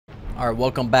Alright,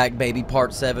 welcome back, baby.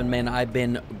 Part 7, man. I've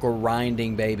been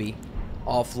grinding, baby.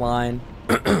 Offline.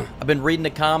 I've been reading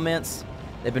the comments.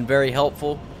 They've been very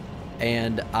helpful.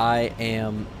 And I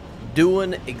am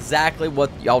doing exactly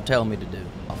what y'all tell me to do.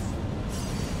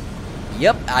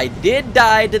 Yep, I did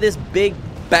die to this big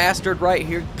bastard right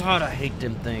here. God, I hate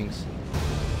them things.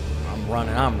 I'm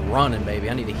running, baby.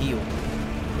 I need to heal.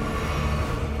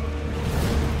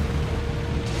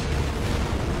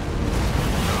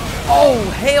 Oh,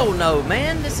 hell no,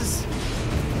 man. This is...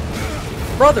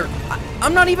 Brother,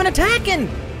 I'm not even attacking.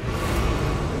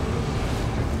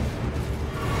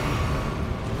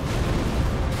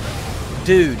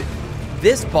 Dude,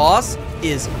 this boss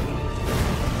is...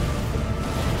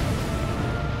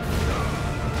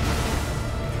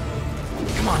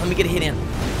 Come on, let me get a hit in.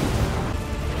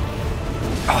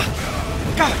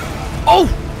 God. Oh!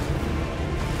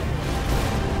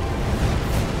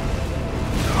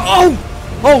 Oh!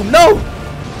 Oh, no!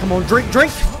 Come on,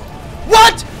 drink.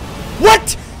 What?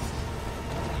 What?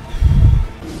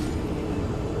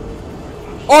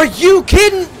 Are you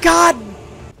kidding? God.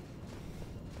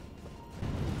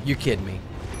 You're kidding me.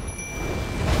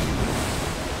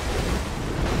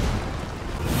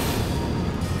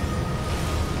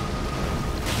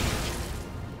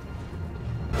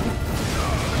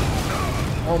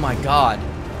 Oh my God.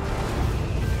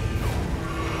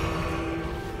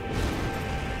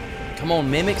 Come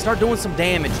on, Mimic, start doing some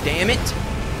damage, damn it.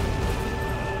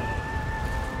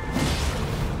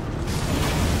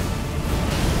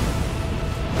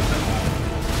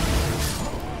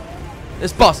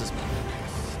 This boss is...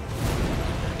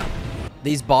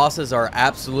 These bosses are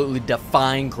absolutely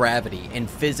defying gravity and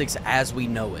physics as we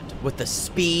know it, with the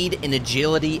speed and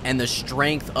agility and the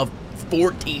strength of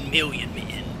 14 million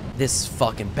men. This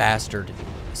fucking bastard.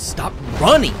 Stop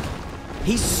running!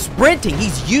 He's sprinting.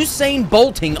 He's Usain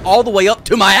Bolting all the way up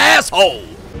to my asshole.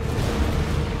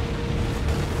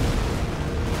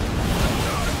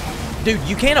 Dude,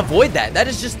 you can't avoid that. That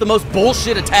is just the most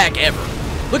bullshit attack ever.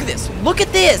 Look at this. Look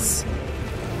at this.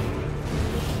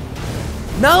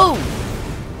 No.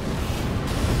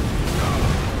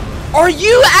 Are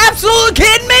you absolutely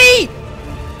kidding me?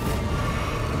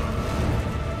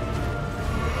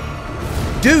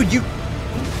 Dude, you...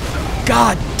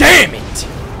 God damn it.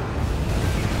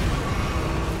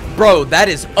 Bro, that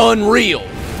is unreal.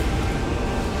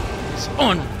 It's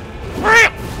unreal.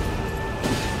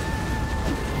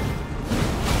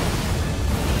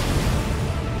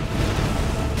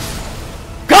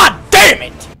 God damn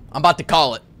it! I'm about to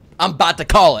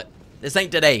call it. This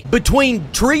ain't today.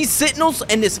 Between tree sentinels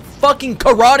and this fucking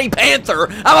karate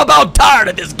panther, I'm about tired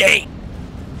of this game.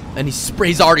 And he's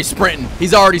already sprinting.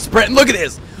 Look at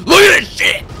this. Look at this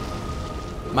shit.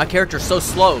 My character's so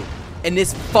slow. And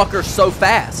this fucker's so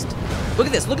fast. Look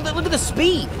at this. Look at the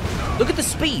speed. Look at the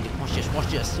speed. Watch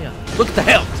this. Yeah. Look at the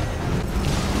health.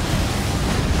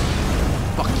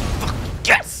 Fuck.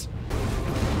 Yes.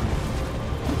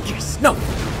 Yes. No.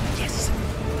 Yes.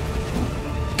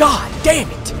 God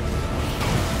damn it.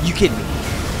 You kidding me?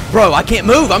 Bro, I can't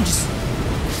move. I'm just...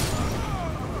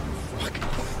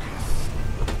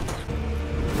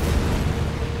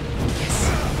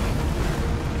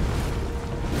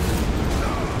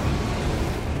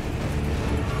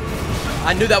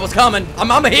 I knew that was coming. I'm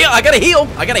a heal. I gotta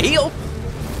heal.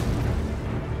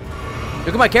 Look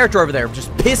at my character over there,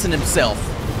 just pissing himself.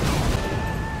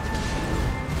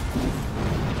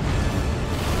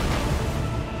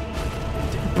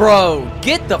 Bro,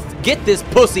 get this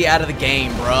pussy out of the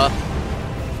game, bruh.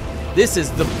 This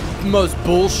is the most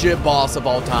bullshit boss of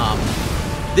all time.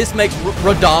 This makes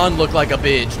Radon look like a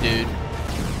bitch, dude.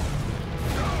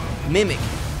 Mimic,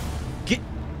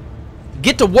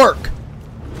 get to work.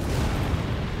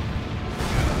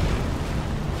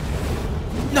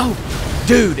 No!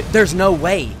 Dude, there's no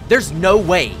way. There's no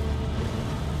way.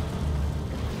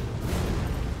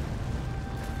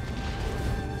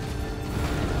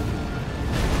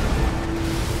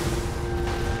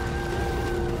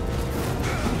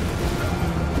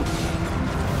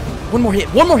 One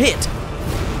more hit.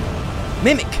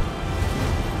 Mimic.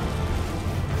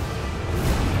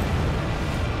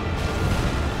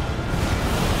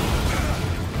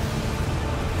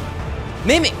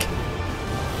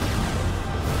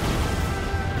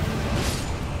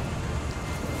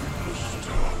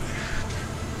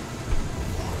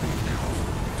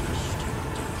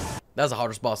 That was the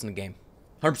hardest boss in the game.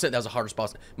 100% that was the hardest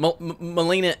boss.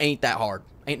 Melina ain't that hard.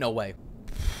 Ain't no way.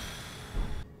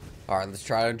 Alright, let's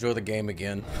try to enjoy the game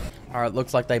again. Alright,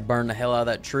 looks like they burned the hell out of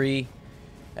that tree.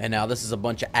 And now this is a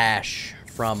bunch of ash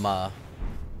from the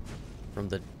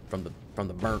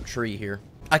burnt tree here.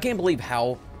 I can't believe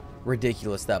how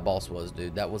ridiculous that boss was,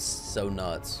 dude. That was so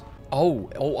nuts.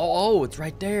 Oh, it's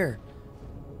right there.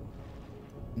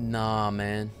 Nah,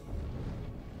 man.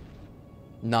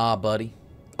 Nah, buddy.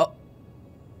 Oh.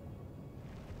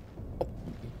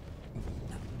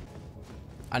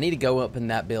 I need to go up in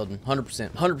that building.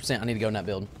 100%. 100% I need to go in that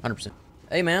building. 100%.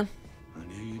 Hey, man. I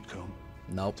knew you'd come.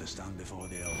 Nope. To stand before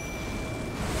the elder.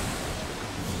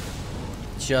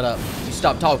 Shut up. You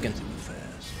stop talking.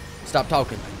 Stop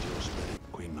talking.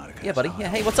 Yeah, buddy. Yeah,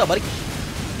 hey, what's up, buddy?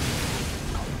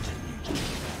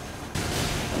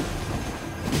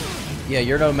 Yeah,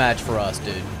 you're no match for us,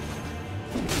 dude.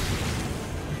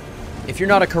 If you're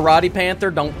not a Karate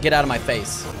Panther, don't get out of my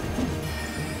face.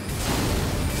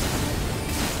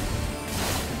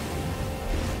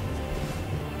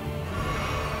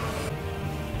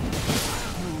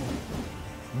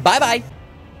 Bye-bye.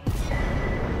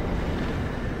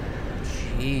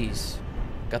 Jeez.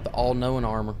 Got the all-knowing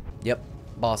armor. Yep.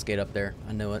 Boss gate up there.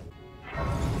 I knew it.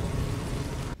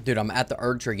 Dude, I'm at the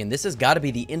Erdtree again. This has got to be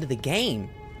the end of the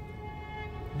game.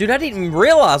 Dude, I didn't even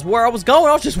realize where I was going.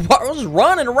 I was just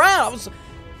running around.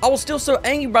 I was still so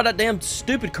angry by that damn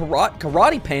stupid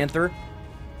karate panther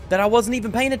that I wasn't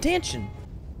even paying attention.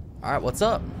 All right, what's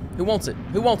up? Who wants it?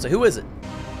 Who wants it? Who is it?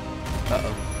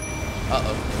 Uh-oh.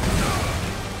 Uh-oh.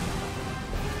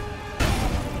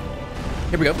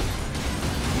 Here we go.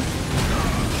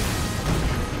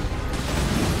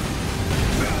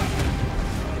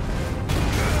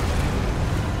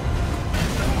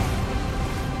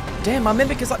 Damn, my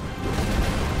mimic is like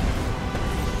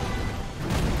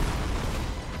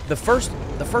the first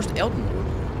Elden Lord.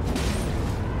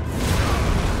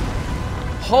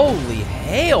 Holy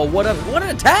hell! What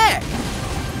an attack!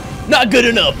 Not good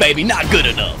enough, baby. Not good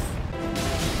enough.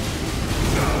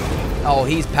 Oh,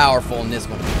 he's powerful in this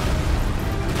one.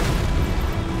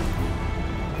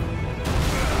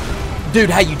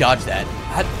 Dude, how you dodge that?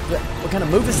 What kind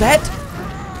of move is that?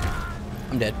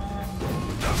 I'm dead.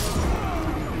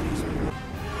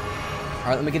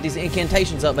 Alright, let me get these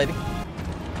incantations up, baby.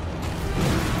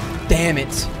 Damn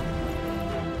it.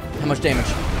 How much damage?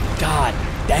 God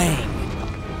dang.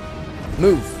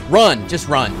 Move. Run. Just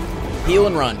run. Heal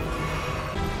and run.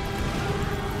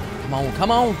 Come on. Come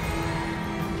on.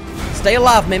 Stay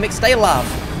alive, Mimic. Stay alive.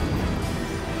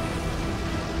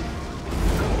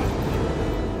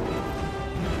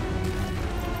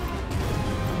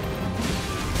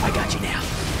 I got you now.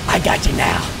 I got you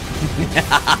now.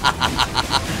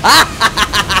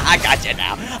 I got you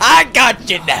now. I got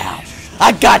you now.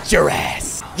 I got your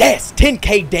ass. Yes,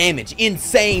 10k damage.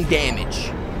 Insane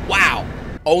damage. Wow.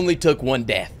 Only took one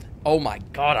death. Oh my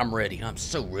god, I'm ready. I'm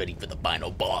so ready for the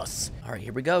final boss. All right,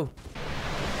 here we go.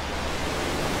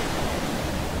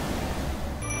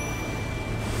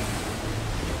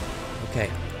 Okay,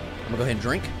 I'm gonna go ahead and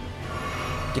drink.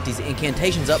 Get these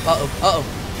incantations up. Uh-oh, uh-oh.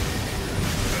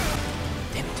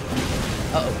 Damn it.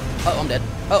 Uh-oh. Oh, I'm dead.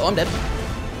 Oh, I'm dead.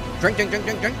 Drink, drink, drink,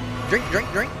 drink, drink. Drink,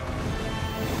 drink, drink.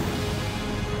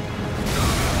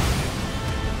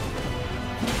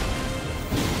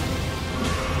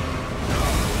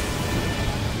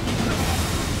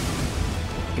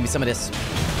 Give me some of this.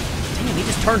 Damn, he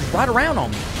just turns right around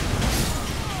on me.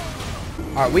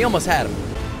 Alright, we almost had him.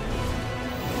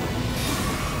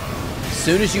 As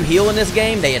soon as you heal in this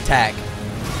game, they attack.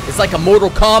 It's like a Mortal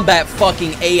Kombat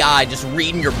fucking AI just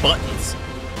reading your buttons.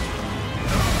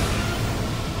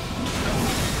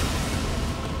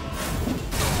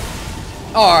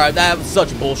 Alright, that was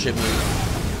such a bullshit move.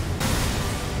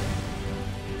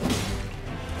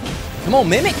 Come on,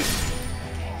 Mimic.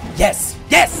 Yes,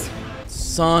 yes!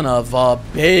 Son of a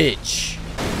bitch.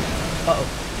 Uh-oh.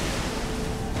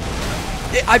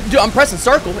 I'm pressing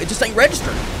circle. It just ain't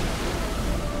registering.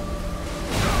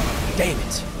 Damn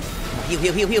it. Heal,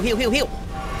 heal, heal, heal, heal, heal, heal.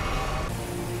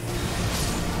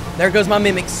 There goes my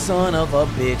Mimic. Son of a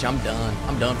bitch. I'm done.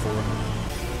 I'm done for him.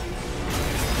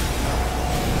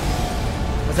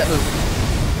 What's that move?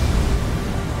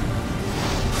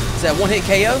 Is that one-hit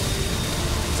KO?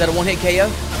 Is that a one-hit KO?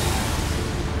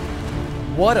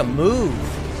 What a move.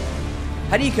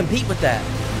 How do you compete with that?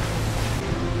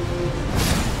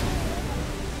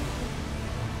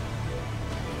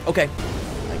 Okay.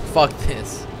 Like, fuck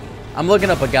this. I'm looking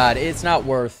up a guide. It's not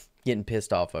worth getting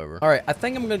pissed off over. Alright, I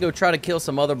think I'm gonna go try to kill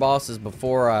some other bosses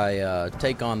before I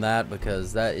take on that,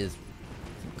 because that is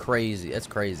crazy. That's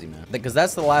crazy, man. Because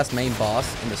that's the last main boss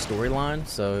in the storyline,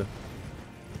 so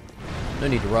no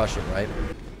need to rush it, right?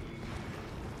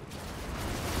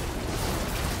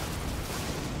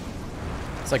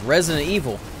 It's like Resident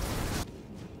Evil.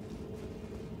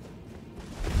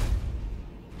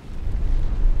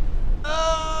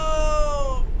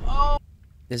 Oh!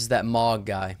 This is that Mog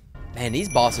guy. Man, these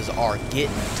bosses are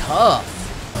getting tough.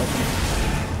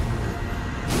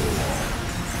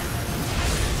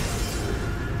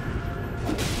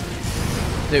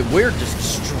 Dude, we're just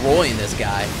destroying this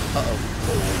guy.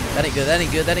 Uh-oh. That ain't good, that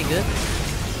ain't good, that ain't good.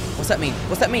 What's that mean?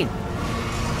 What's that mean?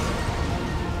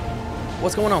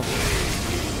 What's going on?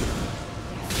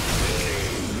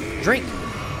 Drink.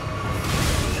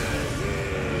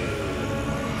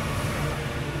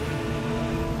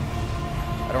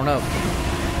 I don't know.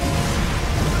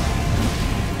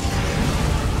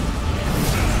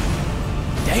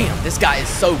 Damn, this guy is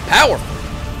so powerful.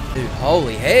 Dude,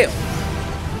 holy hell.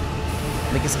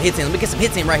 Let me get some hits in. Let me get some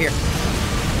hits in right here.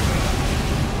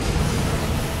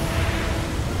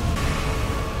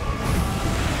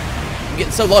 I'm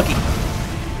getting so lucky.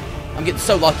 I'm getting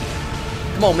so lucky.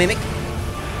 Come on, Mimic.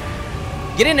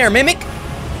 Get in there, Mimic.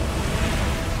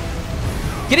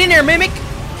 Get in there, Mimic.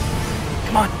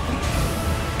 Come on.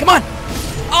 Come on.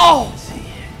 Oh.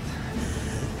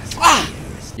 Ah.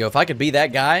 Yo, if I could be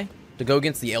that guy to go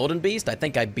against the Elden Beast, I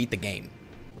think I'd beat the game.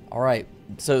 All right.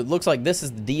 So it looks like this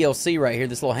is the DLC right here,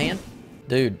 this little hand.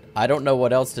 Dude, I don't know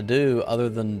what else to do other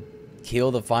than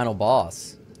kill the final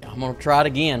boss. I'm gonna try it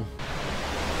again.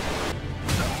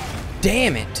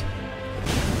 Damn it.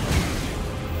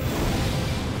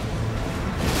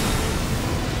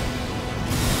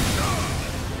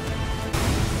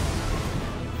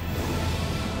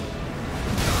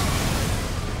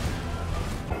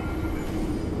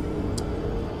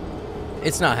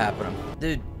 It's not happening.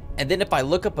 Dude, and then if I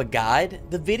look up a guide,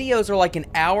 the videos are like an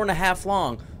hour and a half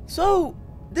long. So,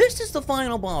 this is the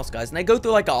final boss, guys. And they go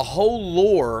through like a whole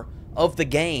lore of the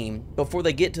game before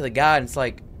they get to the guide. And it's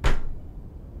like,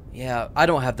 yeah, I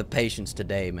don't have the patience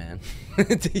today, man.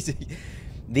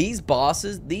 These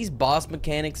bosses, these boss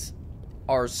mechanics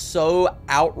are so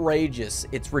outrageous.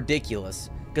 It's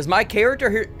ridiculous. Because my character,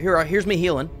 here's me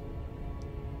healing.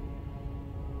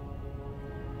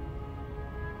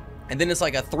 And then it's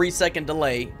like a 3-second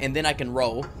delay, and then I can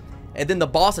roll. And then the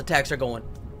boss attacks are going.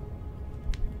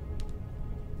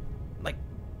 Like,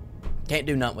 can't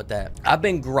do nothing with that. I've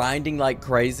been grinding like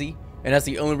crazy, and that's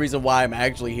the only reason why I'm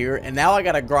actually here. And now I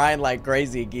gotta grind like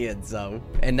crazy again, so.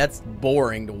 And that's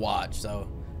boring to watch, so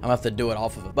I'm gonna have to do it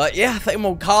off of it. But yeah, I think I'm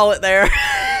gonna call it there.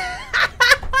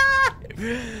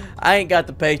 I ain't got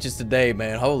the patience today,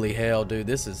 man. Holy hell, dude.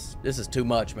 This is too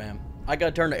much, man. I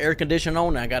gotta turn the air conditioning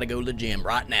on and I gotta go to the gym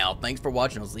right now. Thanks for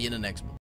watching. I'll see you in the next one.